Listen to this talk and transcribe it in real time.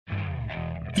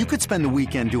You could spend the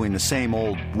weekend doing the same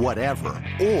old whatever,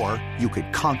 or you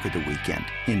could conquer the weekend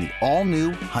in the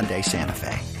all-new Hyundai Santa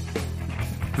Fe.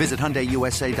 Visit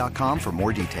HyundaiUSA.com for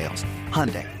more details.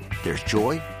 Hyundai, there's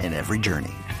joy in every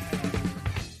journey.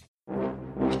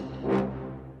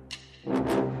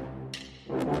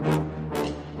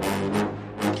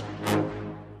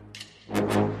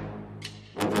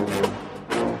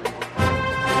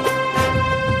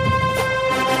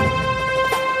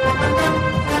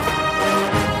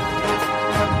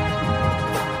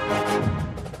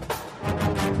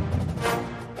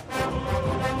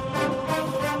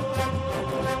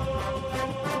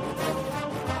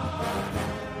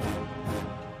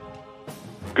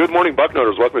 Good morning,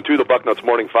 Bucknoters. Welcome to the Bucknuts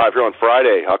Morning 5 here on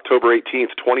Friday, October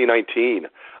 18th, 2019.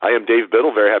 I am Dave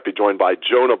Biddle, very happy joined by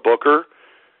Jonah Booker.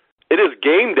 It is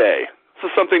game day. This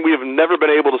is something we have never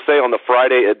been able to say on the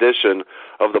Friday edition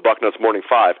of the Bucknuts Morning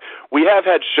 5. We have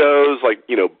had shows like,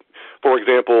 for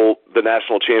example, the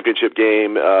national championship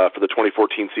game for the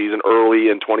 2014 season early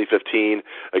in 2015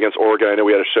 against Oregon. I know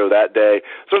we had a show that day.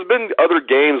 So there's been other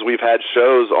games we've had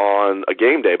shows on a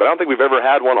game day, but I don't think we've ever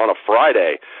had one on a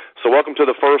Friday. So welcome to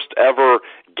the first ever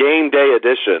game day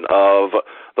edition of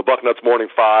the Bucknuts Morning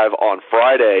 5 on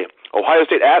Friday. Ohio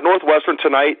State at Northwestern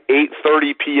tonight,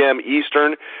 8:30 p.m.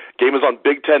 Eastern. Game is on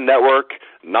Big Ten Network,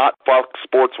 not Fox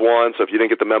Sports 1. So if you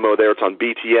didn't get the memo there, it's on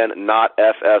BTN, not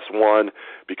FS1,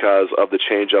 because of the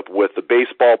change-up with the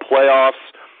baseball playoffs.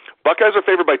 Buckeyes are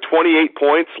favored by 28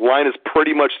 points. Line has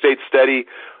pretty much stayed steady.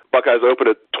 Buckeyes open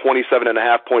at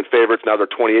 27.5-point favorites. Now they're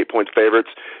 28-point favorites.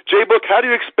 J-Book, how do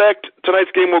you expect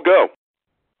tonight's game will go?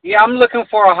 Yeah, I'm looking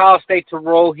for Ohio State to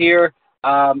roll here.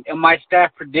 In my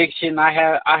staff prediction,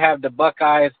 I have the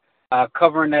Buckeyes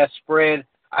covering that spread.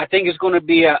 I think it's going to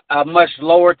be a much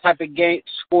lower type of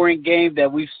scoring game that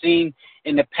we've seen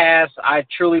in the past. I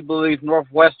truly believe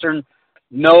Northwestern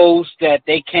knows that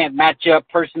they can't match up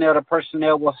personnel to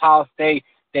personnel with Ohio State.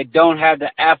 They don't have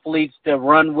the athletes to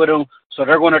run with them, so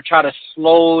they're going to try to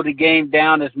slow the game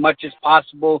down as much as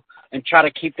possible and try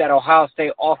to keep that Ohio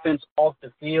State offense off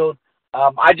the field.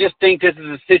 I just think this is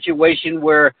a situation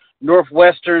where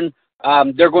Northwestern,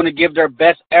 they're going to give their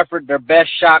best effort, their best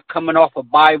shot coming off a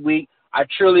bye week. I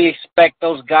truly expect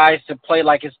those guys to play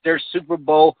like it's their Super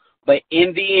Bowl, but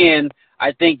in the end,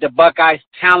 I think the Buckeyes'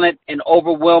 talent and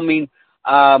overwhelming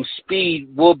speed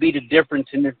will be the difference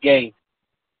in this game.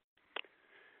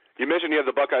 You mentioned you have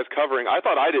the Buckeyes covering. I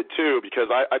thought I did too, because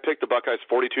I picked the Buckeyes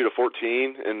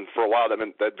 42-14, and for a while that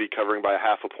meant that'd be covering by a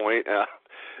half a point.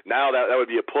 Now that would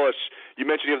be a push. You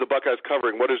mentioned you have the Buckeyes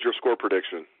covering. What is your score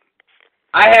prediction?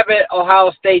 I have it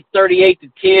Ohio State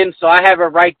 38-10, so I have it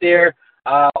right there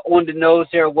on the nose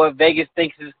here what Vegas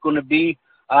thinks it's going to be.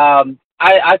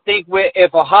 I think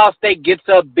if Ohio State gets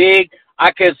up big,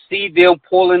 I could see them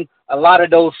pulling a lot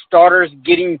of those starters,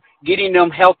 getting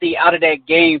them healthy out of that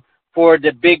game for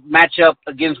the big matchup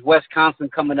against Wisconsin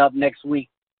coming up next week.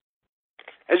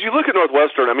 As you look at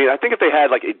Northwestern, I think if they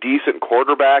had like a decent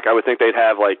quarterback, I would think they'd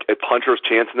have like a puncher's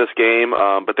chance in this game,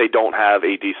 but they don't have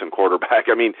a decent quarterback.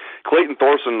 Clayton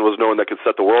Thorson was no one that could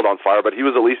set the world on fire, but he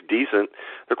was at least decent.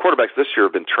 Their quarterbacks this year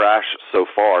have been trash so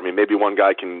far. Maybe one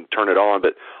guy can turn it on,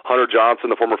 but Hunter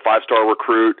Johnson, the former 5-star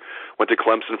recruit, went to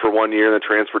Clemson for 1 year and then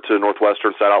transferred to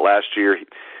Northwestern, sat out last year.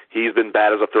 He's been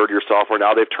bad as a third-year sophomore.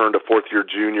 Now they've turned to fourth-year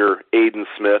junior Aiden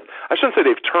Smith. I shouldn't say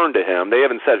they've turned to him. They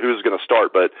haven't said who's going to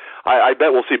start, but I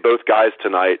bet we'll see both guys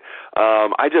tonight.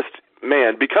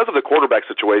 Because of the quarterback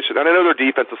situation, and I know their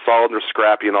defense is solid and they're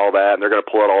scrappy and all that, and they're going to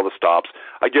pull out all the stops.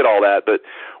 I get all that, but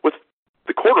with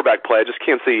the quarterback play, I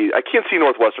can't see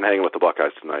Northwestern hanging with the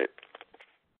Buckeyes tonight.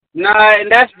 Nah, and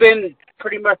that's been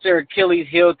pretty much their Achilles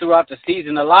heel throughout the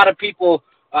season. A lot of people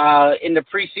in the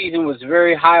preseason was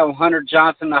very high on Hunter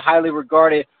Johnson, a highly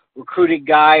regarded, recruited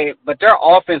guy, but their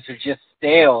offense is just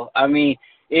stale.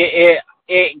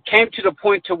 It came to the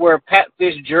point to where Pat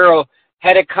Fitzgerald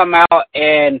had to come out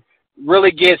and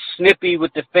really get snippy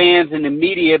with the fans and the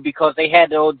media because they had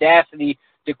the audacity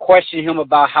to question him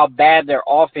about how bad their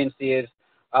offense is.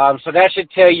 So that should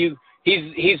tell you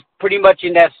he's pretty much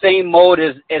in that same mode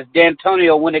as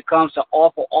D'Antonio when it comes to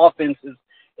awful offenses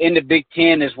in the Big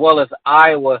Ten as well as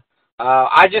Iowa.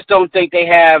 I just don't think they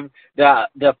have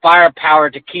the firepower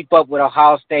to keep up with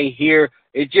Ohio State here.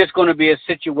 It's just going to be a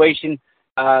situation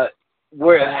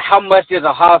where how much does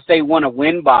Ohio State want to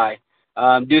win by?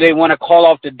 Do they want to call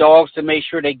off the dogs to make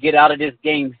sure they get out of this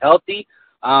game healthy?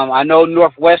 I know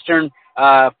Northwestern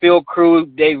field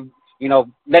crew, they've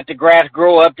let the grass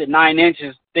grow up to 9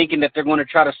 inches thinking that they're going to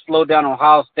try to slow down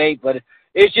Ohio State, but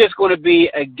it's just going to be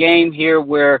a game here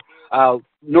where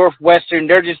Northwestern,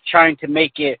 they're just trying to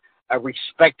make it a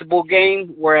respectable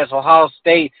game, whereas Ohio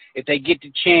State, if they get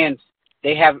the chance,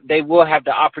 they will have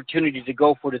the opportunity to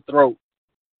go for the throat.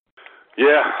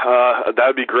 Yeah, that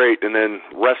would be great. And then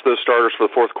rest those starters for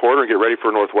the fourth quarter and get ready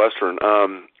for Northwestern.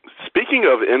 Speaking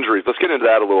of injuries, let's get into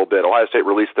that a little bit. Ohio State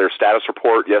released their status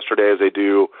report yesterday, as they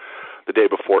do the day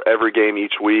before every game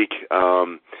each week.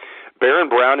 Baron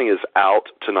Browning is out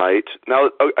tonight. Now,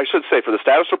 I should say, for the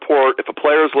status report, if a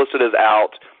player is listed as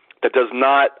out, that does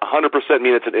not 100%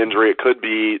 mean it's an injury. It could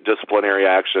be disciplinary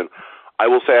action. I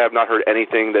will say I have not heard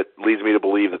anything that leads me to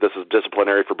believe that this is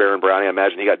disciplinary for Baron Browning. I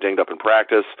imagine he got dinged up in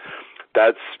practice.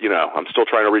 That's, I'm still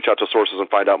trying to reach out to sources and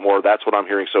find out more. That's what I'm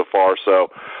hearing so far. So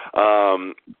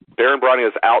Baron Browning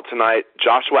is out tonight.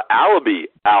 Joshua Allaby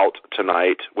out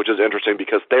tonight, which is interesting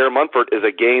because Thayer Munford is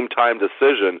a game-time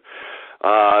decision.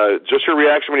 Just your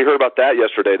reaction when you heard about that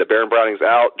yesterday, that Baron Browning's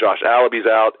out, Josh Allaby's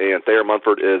out, and Thayer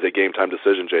Munford is a game-time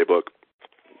decision, J-Book.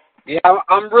 Yeah,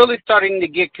 I'm really starting to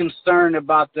get concerned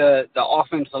about the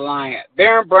offensive line.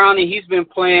 Baron Browning, he's been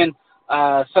playing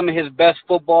some of his best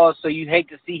football, so you hate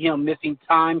to see him missing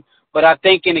time. But I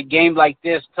think in a game like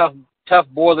this, Tough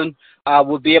Borland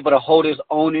will be able to hold his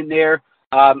own in there.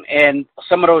 And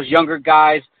some of those younger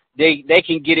guys, they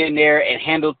can get in there and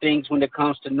handle things when it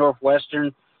comes to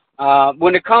Northwestern.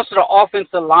 When it comes to the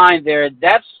offensive line there,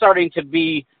 that's starting to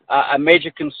be a major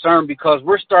concern because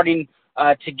we're starting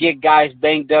to get guys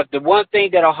banged up. The one thing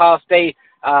that Ohio State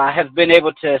has been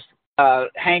able to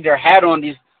hang their hat on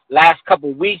these last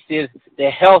couple of weeks is the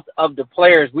health of the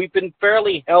players. We've been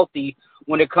fairly healthy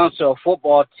when it comes to a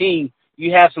football team.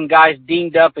 You have some guys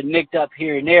dinged up and nicked up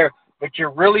here and there, but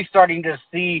you're really starting to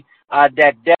see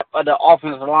that depth of the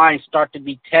offensive line start to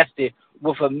be tested.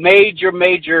 With a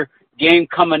major game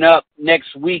coming up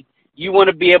next week, you want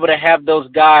to be able to have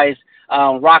those guys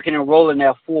rocking and rolling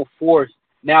at full force.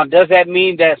 Now, does that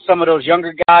mean that some of those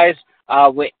younger guys,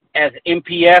 as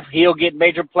MPF, he'll get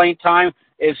major playing time?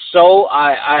 If so,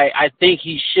 I think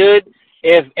he should.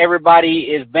 If everybody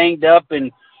is banged up,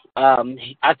 and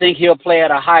I think he'll play at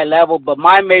a high level. But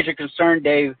my major concern,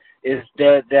 Dave, is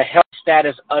the health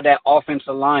status of that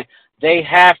offensive line. They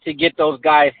have to get those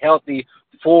guys healthy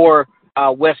for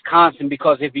Wisconsin,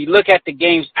 because if you look at the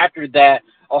games after that,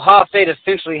 Ohio State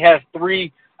essentially has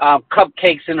three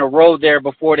cupcakes in a row there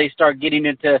before they start getting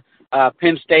into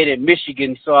Penn State and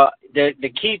Michigan. So the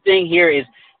key thing here is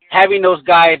having those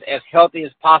guys as healthy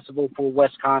as possible for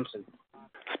Wisconsin.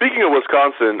 Speaking of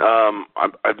Wisconsin,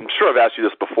 I'm sure I've asked you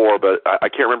this before, but I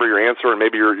can't remember your answer, and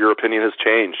maybe your opinion has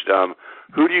changed.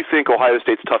 Who do you think Ohio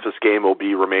State's toughest game will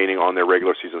be remaining on their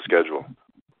regular season schedule?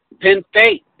 Penn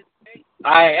State.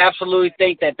 I absolutely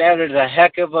think that is a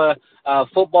heck of a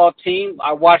football team.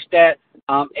 I watched that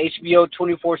HBO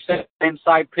 24/7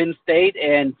 inside Penn State,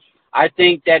 and I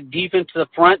think that defensive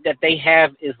front that they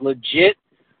have is legit.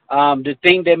 The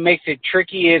thing that makes it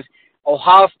tricky is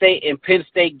Ohio State and Penn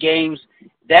State games,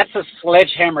 that's a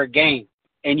sledgehammer game.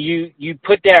 And you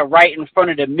put that right in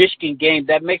front of the Michigan game,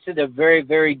 that makes it a very,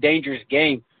 very dangerous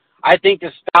game. I think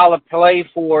the style of play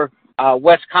for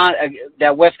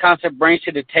that Wisconsin brings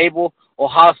to the table,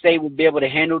 Ohio State will be able to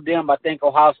handle them. I think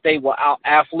Ohio State will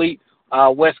out-athlete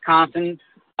Wisconsin.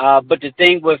 But the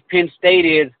thing with Penn State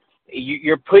is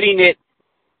you're putting it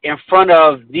in front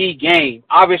of the game.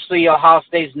 Obviously, Ohio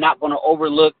State's not going to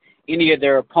overlook any of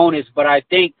their opponents, but I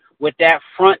think with that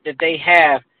front that they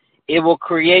have, it will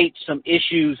create some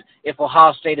issues if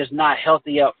Ohio State is not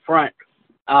healthy up front.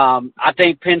 I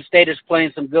think Penn State is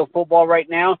playing some good football right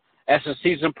now as the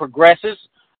season progresses.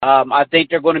 I think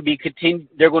they're going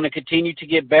to continue to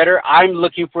get better. I'm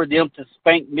looking for them to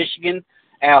spank Michigan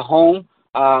at home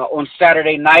on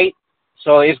Saturday night.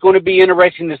 So it's going to be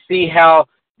interesting to see how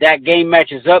that game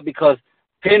matches up, because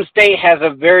Penn State has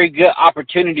a very good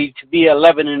opportunity to be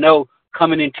 11-0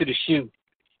 coming into the shoe.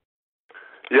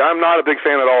 Yeah, I'm not a big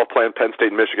fan at all of playing Penn State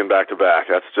and Michigan back-to-back.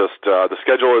 That's just the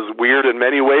schedule is weird in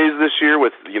many ways this year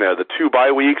with, the 2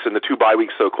 bye weeks and the 2 bye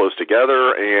weeks so close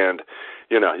together, and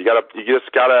you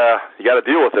just gotta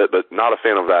deal with it, but not a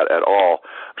fan of that at all.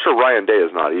 I'm sure Ryan Day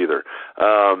is not either.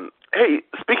 Hey,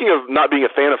 speaking of not being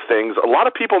a fan of things, a lot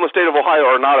of people in the state of Ohio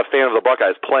are not a fan of the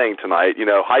Buckeyes playing tonight.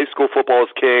 High school football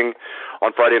is king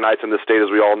on Friday nights in this state,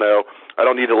 as we all know. I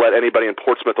don't need to let anybody in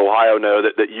Portsmouth, Ohio know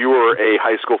that you are a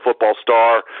high school football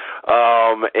star.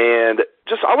 And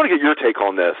just I want to get your take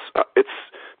on this.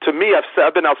 To me,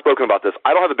 I've been outspoken about this.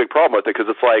 I don't have a big problem with it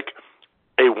because it's like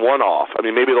a one-off. I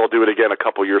mean, maybe they'll do it again a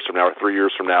couple years from now or 3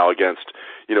 years from now against,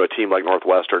 a team like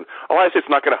Northwestern. Ohio State's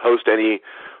not going to host any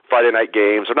Friday night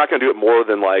games. They're not going to do it more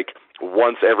than like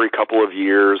once every couple of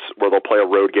years where they'll play a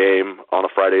road game on a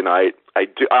Friday night.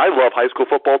 I love high school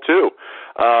football too.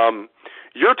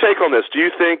 Your take on this, do you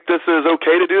think this is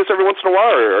okay to do this every once in a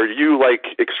while, or are you,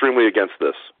 extremely against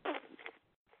this?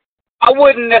 I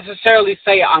wouldn't necessarily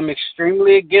say I'm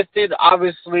extremely against it.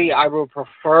 Obviously, I would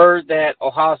prefer that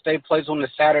Ohio State plays on the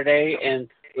Saturday and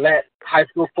let high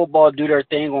school football do their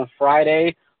thing on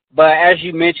Friday. But as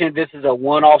you mentioned, this is a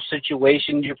one-off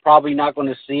situation. You're probably not going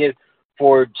to see it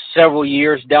for several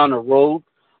years down the road.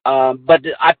 But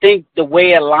I think the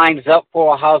way it lines up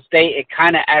for Ohio State, it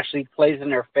kind of actually plays in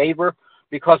their favor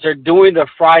because they're doing the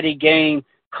Friday game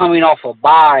coming off a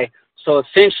bye. So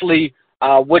essentially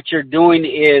what you're doing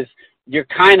is you're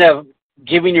kind of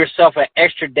giving yourself an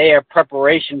extra day of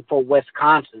preparation for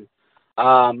Wisconsin.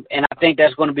 And I think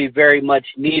that's going to be very much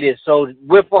needed. So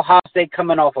with Ohio State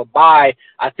coming off a bye,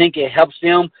 I think it helps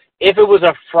them. If it was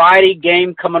a Friday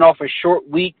game coming off a short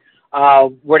week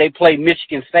where they play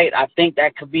Michigan State, I think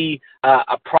that could be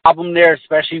a problem there,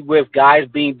 especially with guys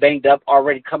being banged up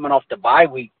already coming off the bye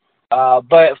week.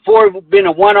 But for it being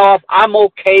a one-off, I'm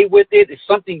okay with it. It's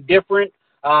something different.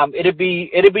 It'd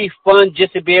be fun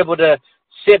just to be able to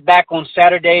sit back on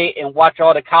Saturday and watch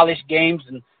all the college games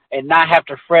and not have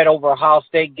to fret over Ohio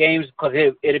State games because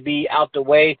it'd be out the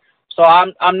way. So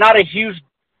I'm not a huge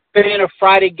fan of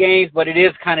Friday games, but it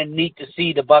is kind of neat to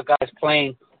see the Buckeyes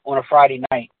playing on a Friday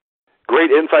night.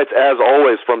 Great insights, as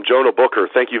always, from Jonah Booker.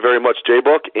 Thank you very much,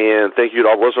 J-Book, and thank you to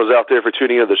all the listeners out there for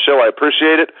tuning into the show. I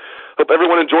appreciate it. Hope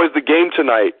everyone enjoys the game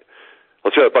tonight.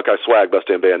 Let's hear that Buckeye swag, best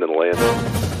damn band in the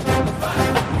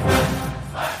land.